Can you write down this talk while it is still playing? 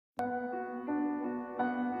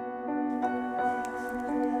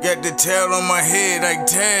Got the tail on my head like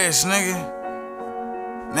Tash, nigga.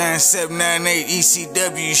 9798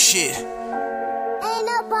 ECW shit.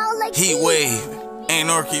 Heat wave.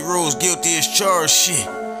 Anarchy rules, guilty as charged shit.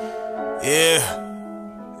 Yeah.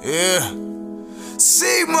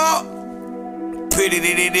 See-mo.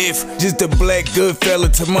 Just a black good fella,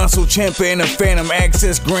 Tommaso Ciampa and a phantom.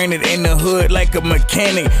 Access granted in the hood like a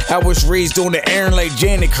mechanic. I was raised on the air like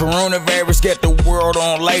Janet. Coronavirus got the world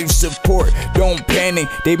on life support. Don't panic,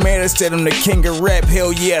 they mad I said I'm the king of rap.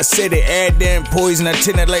 Hell yeah, I said it. Add damn poison, I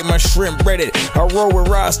tend to like my shrimp breaded. I roll with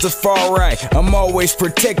Rastafari, I'm always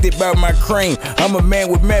protected by my cream. I'm a man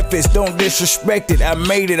with Memphis, don't disrespect it. I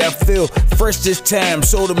made it, I feel fresh this time.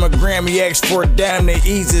 Sold him a Grammy, asked for a dime to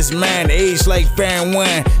ease his mind. Age like fine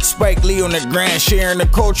wine, Spike Lee on the grind, sharing the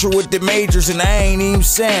culture with the majors, and I ain't even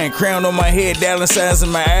saying. Crown on my head, dollar signs in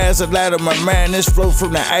my eyes, a lot of my mind. This flow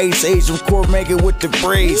from the ice age, of course, make it with the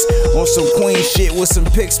braids. On some queen shit with some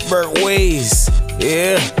Pittsburgh ways.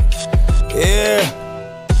 Yeah.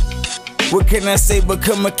 What can I say?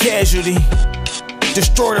 Become a casualty.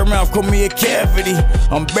 Destroy their mouth, call me a cavity.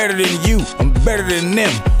 I'm better than you, I'm better than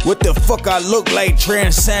them. What the fuck I look like,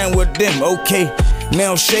 transcend with them, okay.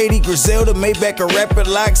 Now Shady, Griselda, Maybach, a rapper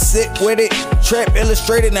like sit with it. Trap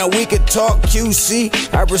Illustrated, now we can talk QC.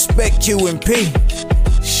 I respect Q and P.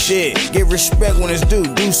 Shit, give respect when it's due.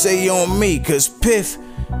 Do say you on me, cause Piff,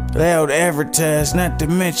 loud advertised, not to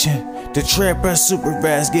mention the trap I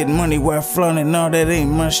supervise, getting money while flaunting. All that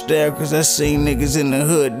ain't my style, cause I seen niggas in the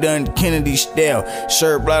hood done Kennedy style.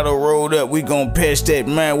 Shirt blotto rolled up, we gon' pass that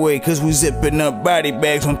my way, cause we zipping up body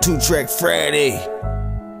bags on 2-Track Friday.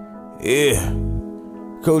 Yeah.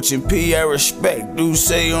 Coach and P, I respect, do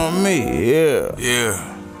say on me, yeah.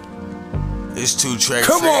 It's 2-Track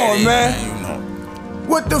Friday. Come on, man. You know.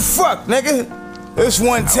 What the fuck, nigga? This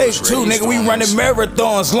one take two, nigga. We running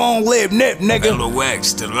marathons, long live Nip, nigga.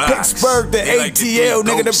 Pittsburgh, the ATL,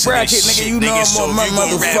 nigga, the bracket, nigga. You know I'm on my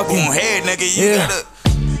motherfucking head, nigga.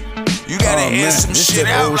 You gotta air some shit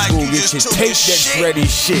out like you just took the shit. That ready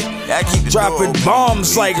shit. Dropping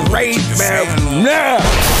bombs like rain, man. Nah.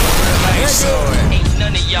 Ain't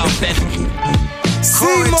none of y'all better.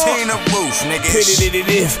 Quarantine a roof, nigga.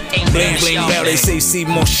 Bling bling bow, they say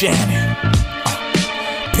Seymour shining.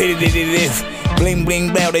 Bling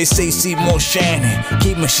bling bow, they say Seymour shining.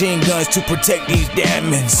 Keep machine guns to protect these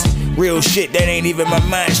diamonds. Real shit, that ain't even my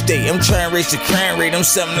mind state. I'm trying to raise the crime rate, I'm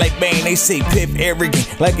something like Bane. They say Piff arrogant,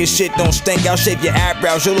 like his shit don't stink. I'll shave your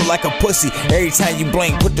eyebrows, you look like a pussy. Every time you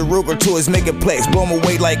blink, put the Ruger to his megaplex. Blow him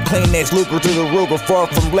away like Kleenex, Luger to the Ruger, far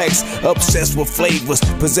from Lex. Obsessed with flavors,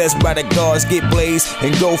 possessed by the guards. Get blazed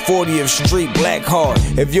and go 40 of street black hard.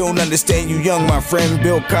 If you don't understand, you young, my friend.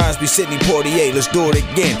 Bill Cosby, Sidney Poitier, let's do it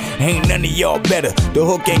again. Ain't none of y'all better. The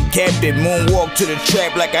hook ain't captain, moonwalk to the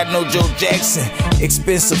trap like I know Joe Jackson.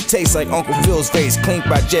 Expensive taste like Uncle Phil's face, cleaned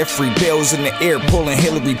by Jeffrey. Bells in the air, pulling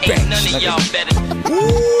Hillary Banks. Ain't none of y'all better.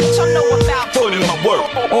 What y'all know about putting my work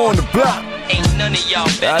on the block? Ain't none of y'all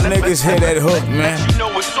better. Y'all niggas hear that hook, man. You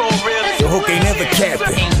know it's all real. The hook ain't never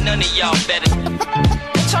capping. Ain't none of y'all better.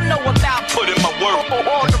 What y'all know about putting my work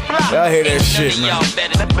on the block? Y'all hear that shit, man.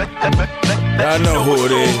 Y'all know who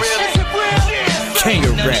it is. King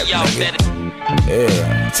of rap, nigga.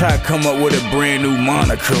 Yeah, try to come up with a brand new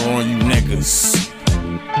moniker on you niggas.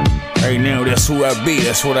 Right now, that's who I be,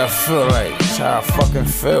 that's what I feel like. That's how I fucking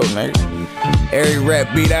feel, nigga. Every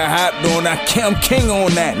rap beat I hop on, I'm king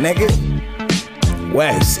on that, nigga.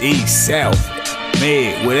 West, east, south,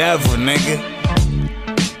 mid, whatever, nigga.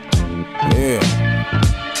 Yeah.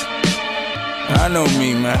 I know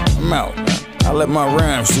me, man. I'm out, man. I let my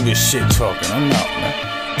rhymes do this shit talking. I'm out, man.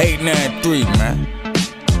 893, man.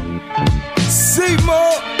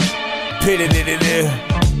 Seymour. Pity it.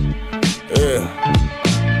 Yeah.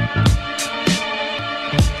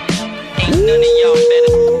 Ain't none of y'all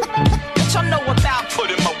better. What y'all know about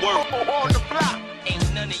putting my work on the block? Ain't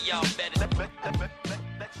none of y'all better.